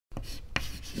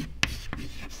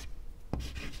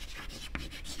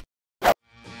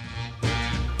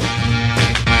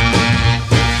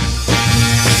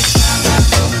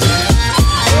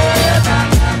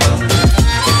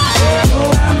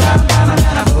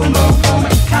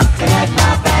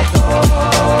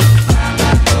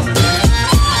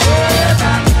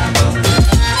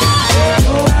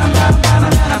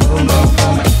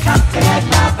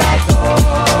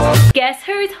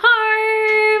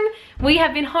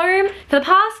home for the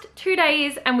past 2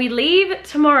 days and we leave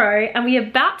tomorrow, and we're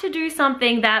about to do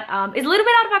something that is a little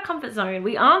bit out of our comfort zone.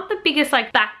 We aren't the biggest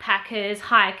like backpackers,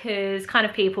 hikers kind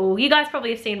of people. You guys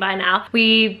probably have seen by now.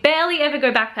 We barely ever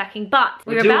go backpacking, but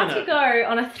we're about to go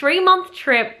on a 3-month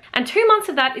trip, and 2 months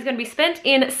of that is going to be spent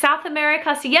in South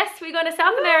America. So yes, we're going to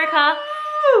South America.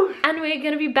 And we're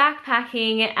gonna be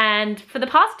backpacking, and for the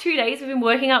past 2 days we've been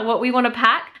working out what we want to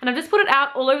pack, and I've just put it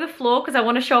out all over the floor because I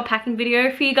want to show a packing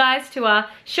video for you guys to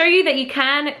show you that you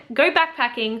can go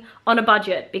backpacking on a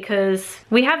budget, because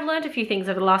we have learned a few things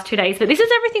over the last 2 days, but this is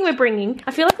everything we're bringing.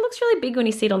 I feel like it looks really big when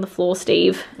you see it on the floor,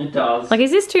 Steve. It does. Like,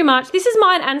 is this too much? This is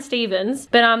mine and Steven's,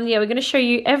 but yeah, we're gonna show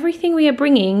you everything we are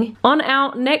bringing on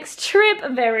our next trip.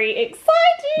 Very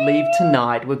exciting. Leave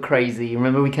tonight, we're crazy.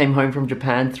 Remember we came home from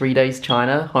Japan, 3 days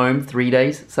China, home 3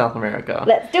 days South America.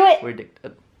 Let's do it. We're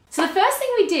addicted. So the first thing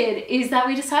we did is that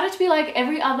we decided to be like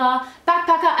every other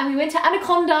backpacker, and we went to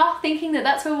Anaconda thinking that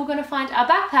that's where we're going to find our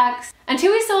backpacks,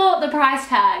 until we saw the price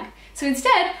tag. So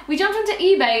instead, we jumped onto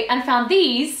eBay and found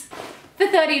these for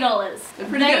 $30.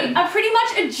 They are pretty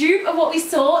much a dupe of what we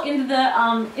saw in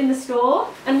the store.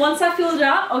 And once I filled it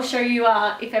up, I'll show you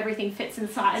if everything fits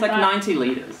inside. It's like 90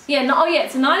 litres. Yeah, no, oh yeah,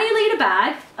 it's a 90-litre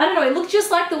bag. I don't know, it looked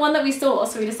just like the one that we saw,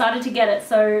 so we decided to get it.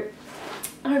 So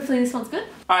hopefully this one's good.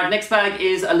 Alright, next bag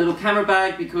is a little camera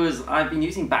bag, because I've been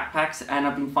using backpacks and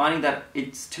I've been finding that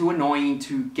it's too annoying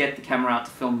to get the camera out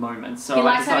to film moments. So he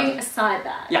likes having a side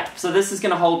bag. Yeah, so this is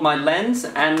going to hold my lens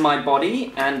and my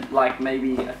body, and like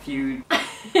maybe a few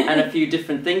and a few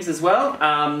different things as well.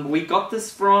 We got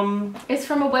this from... It's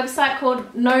from a website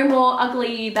called No More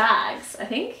Ugly Bags, I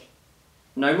think.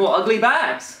 No More Ugly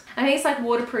Bags. I think it's like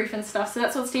waterproof and stuff, so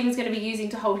that's what Stephen's going to be using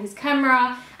to hold his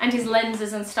camera and his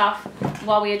lenses and stuff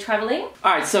while we are traveling.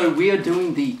 Alright, so we are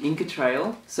doing the Inca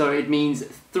Trail, so it means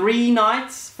 3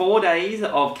 nights, 4 days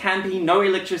of camping, no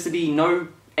electricity, no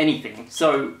anything.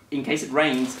 So in case it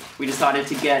rains, we decided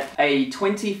to get a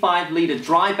 25-litre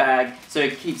dry bag so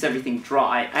it keeps everything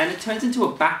dry, and it turns into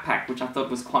a backpack, which I thought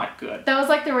was quite good. That was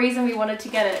like the reason we wanted to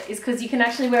get it, is because you can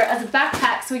actually wear it as a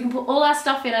backpack, so we can put all our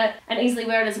stuff in it and easily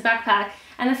wear it as a backpack.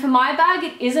 And then for my bag,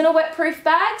 it isn't a wet-proof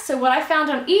bag, so what I found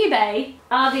on eBay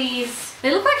are these,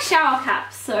 they look like shower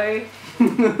caps, so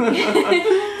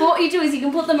but what you do is you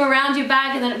can put them around your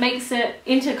bag, and then it makes it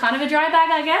into kind of a dry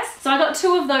bag, I guess. So I got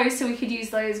 2 of those so we could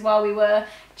use those while we were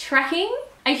trekking.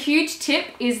 A huge tip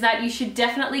is that you should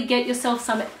definitely get yourself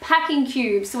some packing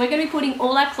cubes. So we're going to be putting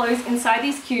all our clothes inside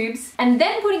these cubes and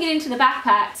then putting it into the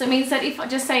backpack. So it means that if I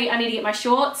just say I need to get my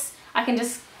shorts, I can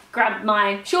just grab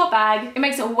my short bag. It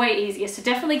makes it way easier, so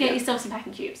definitely get yourself some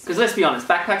packing cubes. Because let's be honest,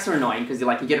 backpacks are annoying because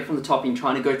you get it from the top and you're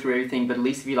trying to go through everything, but at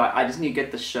least if you're like, I just need to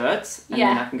get the shirts, and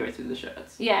then I can go through the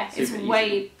shirts. Yeah, it's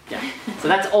way... Yeah. So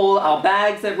that's all our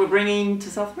bags that we're bringing to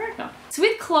South America. So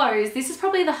with clothes, this is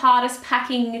probably the hardest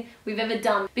packing we've ever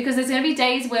done, because there's going to be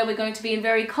days where we're going to be in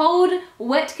very cold,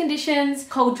 wet conditions,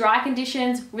 cold, dry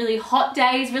conditions, really hot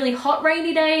days, really hot,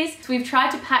 rainy days. So we've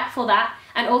tried to pack for that.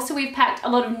 And also we've packed a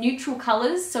lot of neutral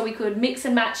colours, so we could mix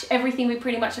and match everything we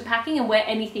pretty much are packing and wear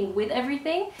anything with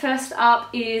everything. First up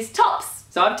is tops.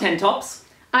 So I have 10 tops.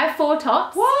 I have 4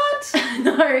 tops. What?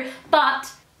 No,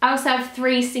 but I also have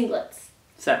 3 singlets.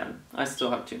 7. I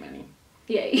still have too many.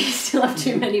 Yeah, you still have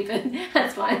too many, but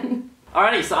that's fine.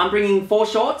 Alrighty, so I'm bringing 4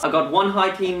 shorts. I've got 1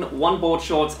 hiking, 1 board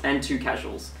shorts, and 2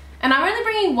 casuals. And I'm only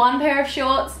bringing 1 pair of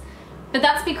shorts, but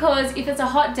that's because if it's a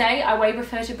hot day, I way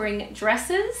prefer to bring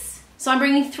dresses. So I'm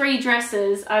bringing 3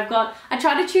 dresses. I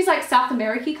try to choose like South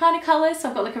American kind of colours. So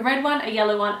I've got like a red one, a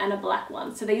yellow one, and a black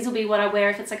one. So these will be what I wear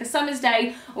if it's like a summer's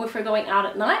day or if we're going out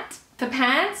at night. For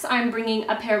pants, I'm bringing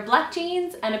a pair of black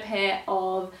jeans and a pair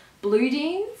of blue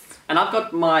jeans. And I've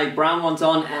got my brown ones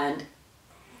on, and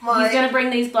he's going to bring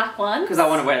these black ones. Because I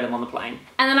want to wear them on the plane.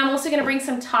 And then I'm also going to bring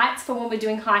some tights for when we're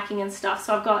doing hiking and stuff.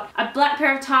 So I've got a black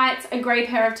pair of tights, a grey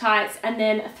pair of tights, and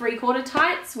then 3/4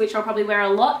 tights, which I'll probably wear a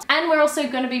lot. And we're also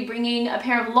going to be bringing a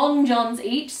pair of long johns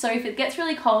each. So if it gets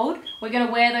really cold, we're going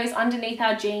to wear those underneath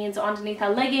our jeans or underneath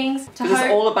our leggings. Because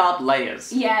it's all about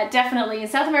layers. Yeah, definitely. In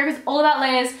South America, it's all about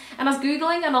layers. And I was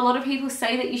Googling, and a lot of people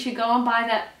say that you should go and buy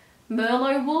that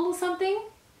Merlot wool or something.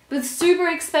 But it's super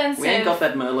expensive. We ain't got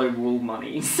that Merlot wool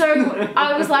money. So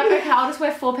I was like, okay, I'll just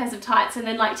wear 4 pairs of tights and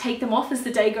then like take them off as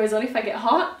the day goes on if I get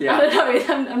hot. Yeah. I don't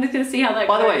know, I'm just gonna see how that goes.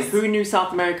 By the way, who knew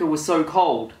South America was so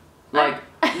cold? Like,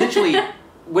 literally,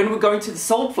 when we're going to the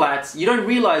salt flats, you don't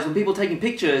realise when people are taking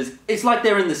pictures, it's like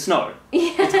they're in the snow.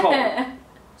 Yeah. It's cold.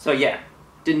 So yeah,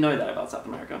 didn't know that about South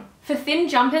America. For thin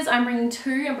jumpers, I'm bringing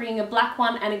 2. I'm bringing a black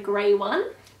one and a grey one.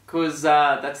 Because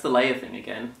that's the layer thing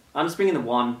again. I'm just bringing the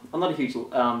 1. I'm not a huge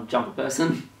jumper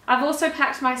person. I've also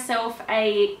packed myself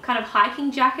a kind of hiking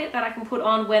jacket that I can put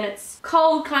on when it's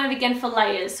cold, kind of again for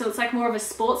layers. So it's like more of a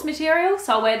sports material.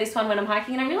 So I'll wear this one when I'm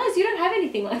hiking, and I realised you don't have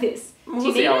anything like this.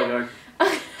 We'll see how we go.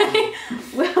 Okay.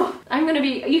 Well,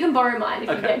 you can borrow mine if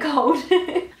you get cold.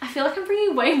 I feel like I'm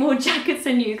bringing way more jackets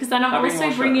than you, because then I'm also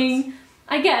bringing,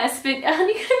 I guess, but aren't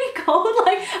you gonna be cold?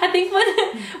 Like, I think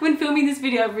when filming this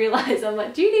video, I've realised, I'm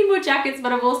like, do you need more jackets?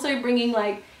 But I'm also bringing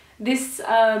like this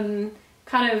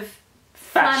kind of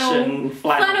flannel things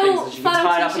that you can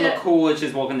tie up in the cooler,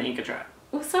 just walking the Inca Trail.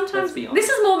 Well, sometimes this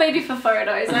is more maybe for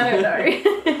photos, I don't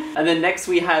know. And then next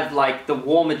we have like the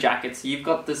warmer jackets. You've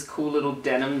got this cool little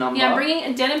denim number. Yeah, I'm bringing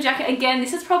a denim jacket. Again,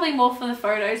 this is probably more for the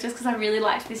photos just because I really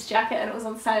liked this jacket and it was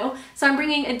on sale. So I'm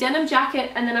bringing a denim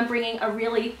jacket, and then I'm bringing a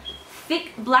really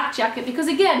thick black jacket because,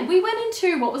 again, we went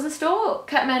into, what was the store?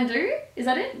 Kathmandu? Is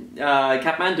that it?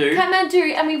 Kathmandu.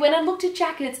 Kathmandu, and we went and looked at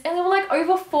jackets, and they were like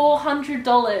over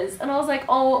 $400. And I was like,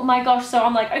 oh my gosh. So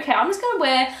I'm like, okay, I'm just going to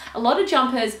wear a lot of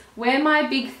jumpers, wear my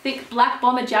big thick black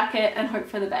bomber jacket, and hope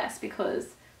for the best, because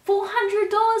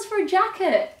 $400 for a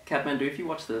jacket. Kathmandu, if you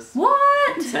watch this,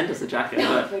 what? Send us a jacket.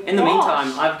 But in the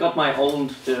meantime, I've got my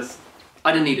old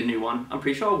I didn't need a new one. I'm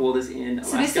pretty sure I wore this in Alaska.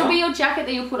 So this will be your jacket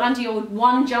that you'll put under your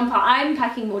one jumper. I'm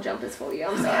packing more jumpers for you,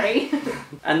 I'm sorry.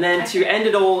 And then to end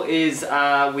it all is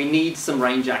we need some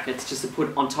rain jackets just to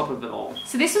put on top of it all.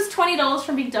 So this was $20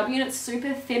 from Big W, and it's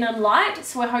super thin and light.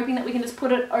 So we're hoping that we can just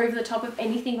put it over the top of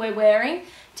anything we're wearing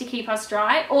to keep us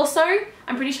dry. Also,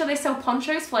 I'm pretty sure they sell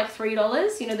ponchos for like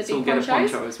 $3. You know, the big ponchos. So we'll get a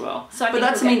poncho as well. So but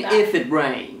that's if it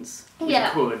rains. Yeah,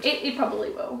 it could. It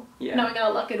probably will. Yeah. Knowing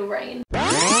our luck, it'll rain.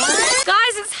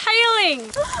 Guys, it's hailing!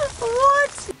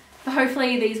 What? But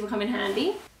hopefully these will come in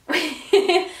handy.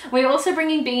 We're also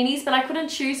bringing beanies, but I couldn't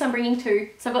choose, so I'm bringing two.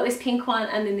 So I've got this pink one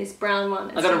and then this brown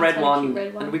one. I got a red one,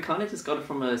 and we kind of just got it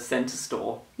from a centre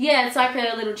store. Yeah, it's like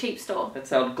a little cheap store. It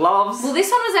sold gloves. Well, this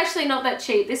one was actually not that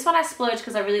cheap. This one I splurged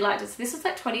because I really liked it. So this was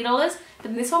like $20, but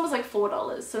then this one was like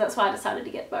 $4. So that's why I decided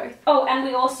to get both. Oh, and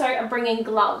we also are bringing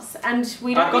gloves, and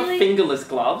we don't I've got fingerless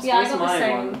gloves. Yeah, I got the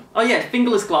same. One? Oh yeah,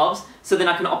 fingerless gloves, so then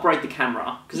I can operate the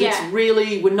camera. Because it's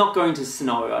really, we're not going to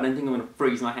snow. I don't think I'm going to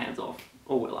freeze my hands off.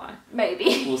 Or will I?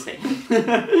 Maybe. We'll see.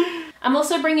 I'm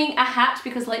also bringing a hat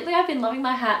because lately I've been loving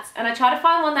my hats, and I tried to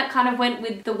find one that kind of went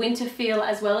with the winter feel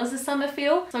as well as the summer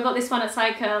feel. So I got this one. It's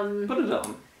like put it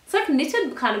on. It's like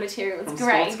knitted kind of material. It's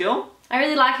great. Sports Girl? I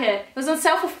really like it. It was on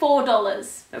sale for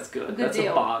 $4. That's good. That's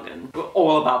a bargain. We're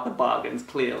all about the bargains,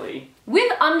 clearly.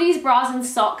 With undies, bras and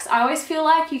socks, I always feel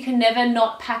like you can never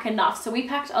not pack enough. So we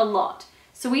packed a lot.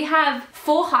 So we have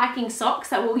 4 hiking socks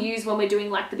that we'll use when we're doing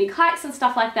like the big hikes and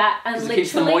stuff like that. And literally, it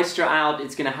keeps the moisture out,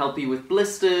 it's going to help you with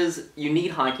blisters. You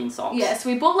need hiking socks. Yeah, so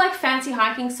we bought like fancy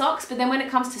hiking socks, but then when it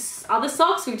comes to other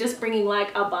socks, we're just bringing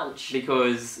like a bunch.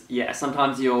 Because, yeah,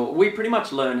 sometimes we pretty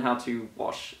much learn how to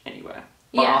wash anywhere.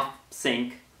 Bath,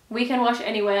 sink. We can wash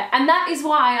anywhere. And that is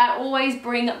why I always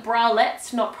bring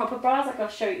bralettes, not proper bras, like I'll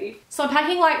show you. So I'm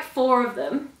packing like 4 of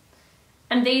them.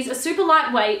 And these are super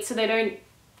lightweight, so they don't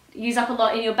use up a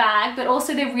lot in your bag, but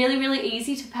also they're really, really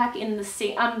easy to pack in the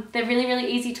sink. They're really, really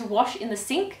easy to wash in the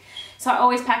sink. So I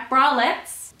always pack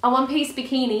bralettes, a one-piece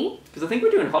bikini. Because I think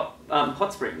we're doing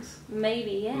hot springs.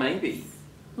 Maybe, yeah. Maybe.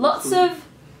 Lots of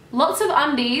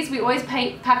undies. We always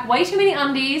pack way too many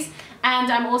undies,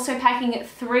 and I'm also packing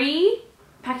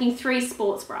 3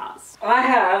 sports bras. I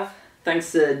have,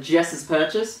 thanks to Jess's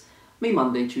purchase, me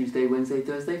Monday, Tuesday, Wednesday,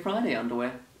 Thursday, Friday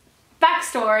underwear.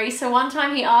 Backstory, so one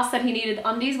time he asked that he needed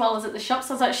undies while I was at the shop, so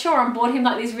I was like, sure, and bought him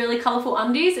like these really colourful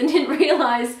undies, and didn't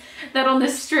realise that on the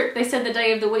strip they said the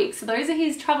day of the week, so those are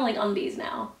his travelling undies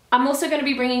now. I'm also going to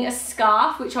be bringing a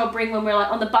scarf, which I'll bring when we're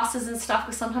like on the buses and stuff,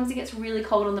 because sometimes it gets really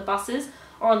cold on the buses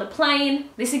or on the plane.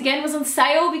 This again was on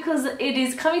sale because it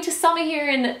is coming to summer here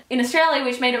in Australia,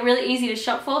 which made it really easy to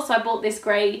shop for, so I bought this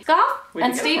grey scarf.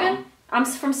 And Stephen, I'm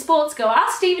from Sports Girl. I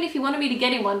asked Stephen if he wanted me to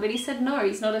get him one, but he said no,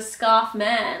 he's not a scarf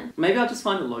man. Maybe I'll just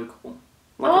find a local.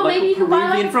 Like a local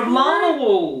Peruvian from Llama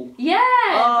Wool. Yeah,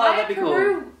 that'd be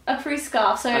cool. A Peru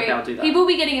scarf. So okay, I'll do that. He will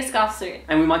be getting a scarf soon.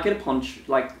 And we might get a poncho,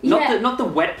 like not the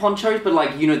wet ponchos, but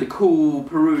like, you know, the cool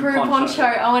Peru poncho.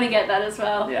 I want to get that as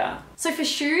well. Yeah. So for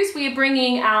shoes, we are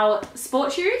bringing our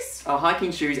sport shoes. Our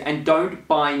hiking shoes, and don't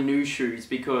buy new shoes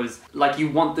because like you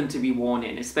want them to be worn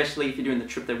in, especially if you're doing the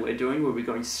trip that we're doing where we're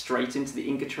going straight into the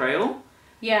Inca Trail.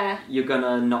 Yeah. You're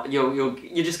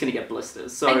just gonna get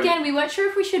blisters. So again, we weren't sure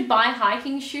if we should buy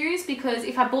hiking shoes because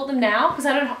if I bought them now, because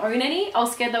I don't own any, I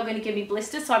was scared they were going to give me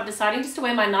blisters, so I'm deciding just to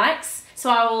wear my Nikes. So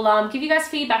I will give you guys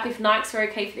feedback if Nikes are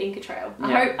okay for the Inca Trail.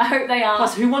 Yeah. I hope they are.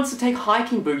 Plus, who wants to take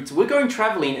hiking boots? We're going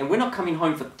travelling and we're not coming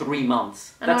home for 3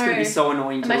 months. That's going to be so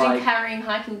annoying to Imagine carrying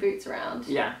hiking boots around.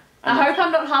 Yeah. I hope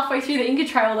I'm not halfway through the Inca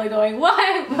Trail though going,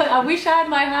 why? I wish I had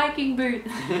my hiking boot.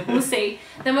 We'll see.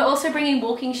 Then we're also bringing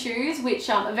walking shoes, which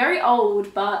are very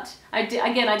old, but I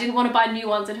didn't want to buy new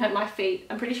ones and hurt my feet.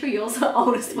 I'm pretty sure yours are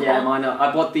old as well. Yeah, mine are.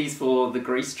 I bought these for the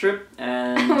Greece trip,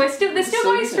 and they're still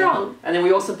going strong. And then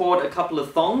we also bought a couple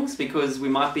of thongs because we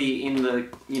might be in the,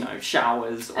 you know,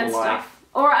 showers or and like... stuff.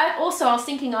 Or I was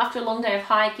thinking after a long day of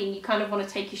hiking, you kind of want to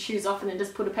take your shoes off and then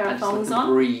just put a pair of thongs on.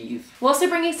 Breathe. We're also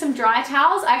bringing some dry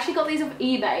towels. I actually got these off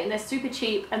eBay and they're super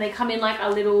cheap and they come in like a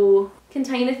little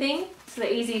container thing, so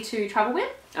they're easy to travel with.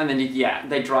 And then, yeah,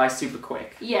 they dry super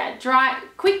quick. Yeah,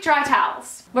 quick dry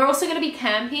towels. We're also going to be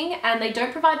camping and they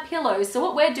don't provide pillows. So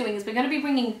what we're doing is we're going to be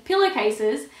bringing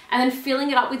pillowcases and then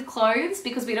filling it up with clothes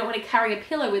because we don't want to carry a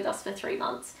pillow with us for 3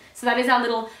 months. So that is our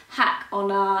little hack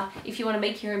on if you want to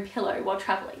make your own pillow while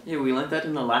traveling. Yeah, we learned that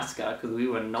in Alaska because we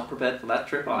were not prepared for that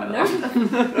trip either.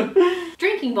 Nope.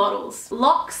 Drinking bottles,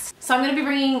 locks. So I'm going to be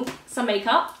bringing some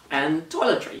makeup. And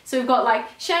toiletries. So we've got like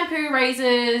shampoo,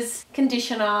 razors,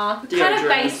 conditioner, kind of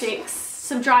basics.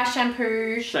 Some dry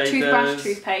shampoo, shavers, toothbrush,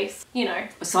 toothpaste, you know.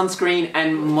 Sunscreen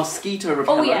and mosquito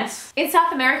repellent. Oh yes. In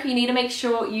South America you need to make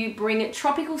sure you bring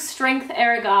tropical strength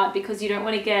Aerogard because you don't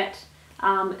want to get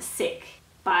sick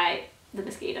by the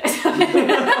mosquitoes.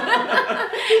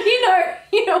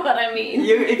 you know what I mean.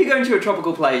 If you're going to a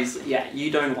tropical place, yeah, you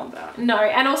don't want that. No,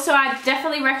 and also I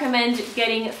definitely recommend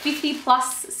getting 50+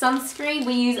 sunscreen.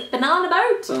 We use Banana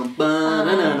Boat.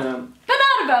 Banana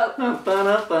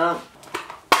Boat.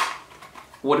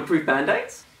 Waterproof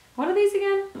band-aids. What are these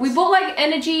again? We bought like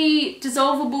energy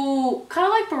dissolvable, kind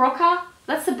of like Barocca.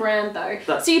 That's the brand though.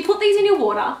 So you put these in your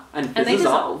water and they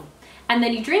dissolve. And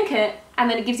then you drink it and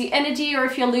then it gives you energy, or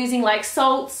if you're losing like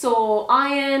salts or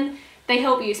iron, they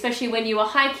help you, especially when you are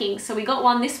hiking. So we got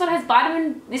one. This one has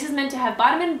this is meant to have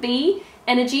vitamin B,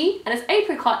 energy, and it's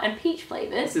apricot and peach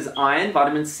flavored. This is iron,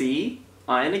 vitamin C,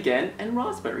 iron again, and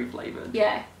raspberry flavored.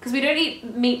 Yeah, because we don't eat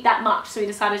meat that much, so we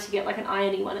decided to get like an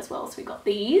irony one as well. So we got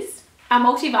these. Our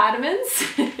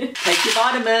multivitamins. Take your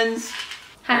vitamins.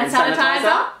 Hand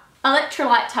sanitizer.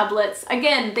 Electrolyte tablets.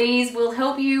 Again, these will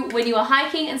help you when you are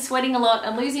hiking and sweating a lot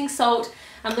and losing salt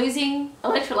and losing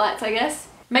electrolytes, I guess.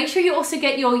 Make sure you also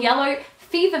get your yellow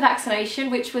fever vaccination,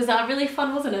 which was really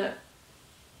fun, wasn't it?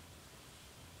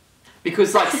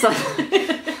 Because like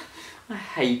I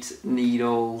hate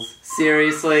needles.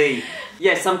 Seriously.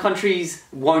 Yeah, some countries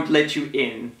won't let you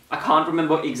in. I can't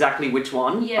remember exactly which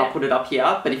one. Yeah. I'll put it up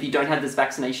here. But if you don't have this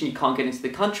vaccination, you can't get into the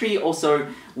country. Also,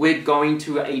 we're going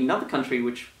to another country,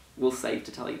 which we'll save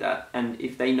to tell you that. And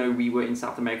if they know we were in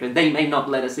South America, they may not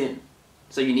let us in.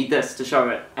 So you need this to show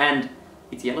it. And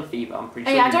it's yellow fever, I'm pretty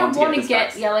sure. Yeah, I don't want to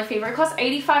get yellow fever. It costs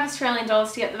 85 Australian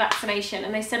dollars to get the vaccination,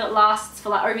 and they said it lasts for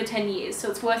like over 10 years,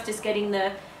 so it's worth just getting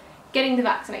the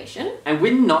vaccination. And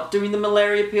we're not doing the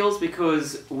malaria pills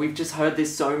because we've just heard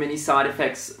there's so many side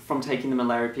effects from taking the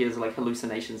malaria pills, like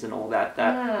hallucinations and all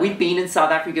that. We've been in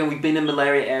South Africa and we've been in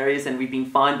malaria areas and we've been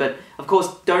fine, but of course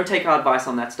don't take our advice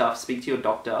on that stuff. Speak to your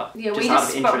doctor. Yeah, we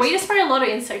just spray a lot of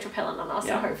insect repellent on us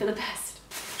and hope for the best.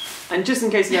 And just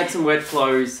in case you had some wet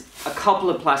clothes, a couple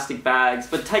of plastic bags,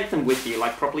 but take them with you,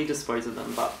 like properly dispose of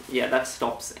them. But yeah, that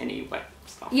stops any wet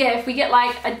stuff. Yeah, if we get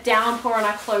like a downpour on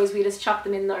our clothes, we just chuck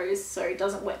them in those so it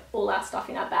doesn't wet all our stuff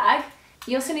in our bag.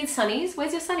 You also need sunnies.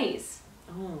 Where's your sunnies?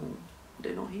 Oh,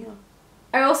 they're not here.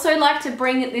 I also like to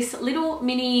bring this little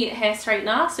mini hair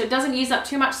straightener, so it doesn't use up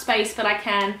too much space, but I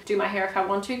can do my hair if I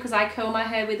want to, because I curl my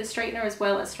hair with a straightener as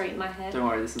well as straighten my hair. Don't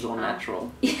worry, this is all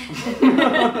natural.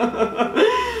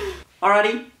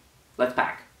 Alrighty, let's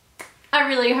pack. I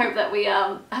really hope that we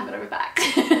haven't overpacked.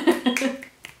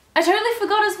 I totally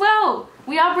forgot as well.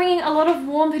 We are bringing a lot of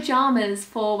warm pajamas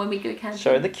for when we go camping.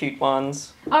 Show the cute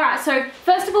ones. Alright, so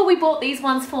first of all, we bought these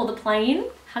ones for the plane.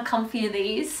 How comfy are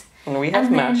these? And we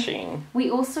have matching. I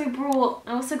also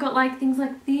got like things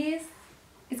like this.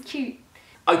 It's cute.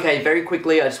 Okay, very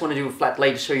quickly, I just want to do a flat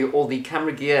lay to show you all the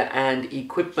camera gear and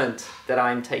equipment that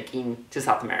I'm taking to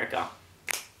South America.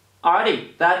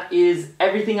 Alrighty, that is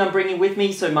everything I'm bringing with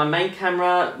me. So my main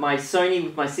camera, my Sony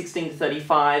with my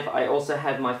 16-35, I also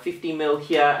have my 50mm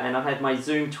here, and I have my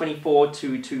Zoom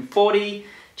 24-240,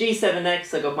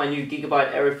 G7X, I got my new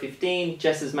Gigabyte Aero 15,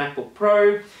 Jess's MacBook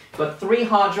Pro, got 3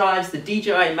 hard drives, the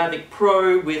DJI Mavic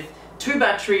Pro with 2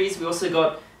 batteries. We also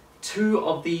got 2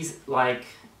 of these like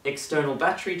external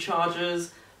battery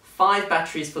chargers, 5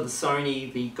 batteries for the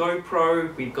Sony, the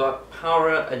GoPro, we've got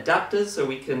power adapters so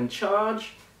we can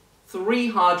charge, 3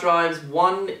 hard drives,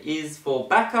 1 is for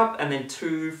backup and then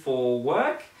 2 for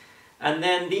work. And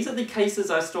then these are the cases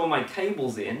I store my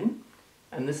cables in.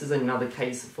 And this is another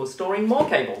case for storing more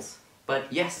cables.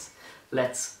 But yes,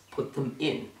 let's put them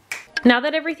in. Now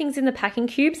that everything's in the packing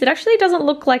cubes, it actually doesn't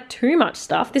look like too much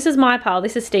stuff. This is my pile,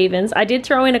 this is Stephen's. I did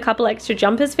throw in a couple extra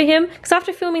jumpers for him because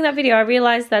after filming that video, I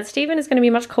realized that Stephen is going to be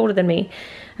much colder than me.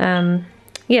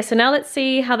 Yeah, so now let's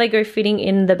see how they go fitting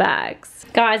in the bags.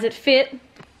 Guys, it fit.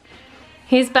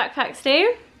 Here's backpack, Steve.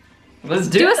 Let's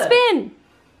do a spin.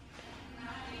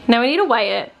 Now we need to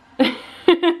weigh it.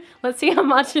 Let's see how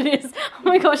much it is. Oh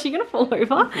my gosh, you're gonna fall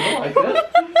over.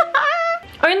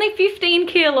 Only 15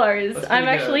 kilos. I'm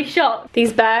actually shocked.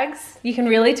 These bags, you can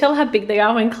really tell how big they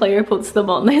are when Cleo puts them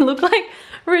on. They look like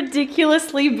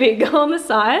ridiculously big on the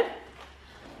side.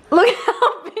 Look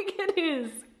how big it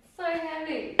is. So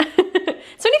heavy.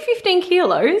 It's only 15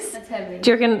 kilos. That's heavy.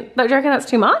 Do you reckon that's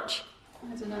too much?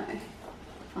 I don't know.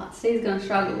 Oh, Steve's gonna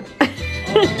struggle.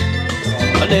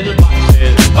 A little box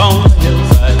on the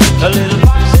hillside. A little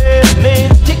box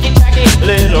made ticky tacky.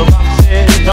 Little rock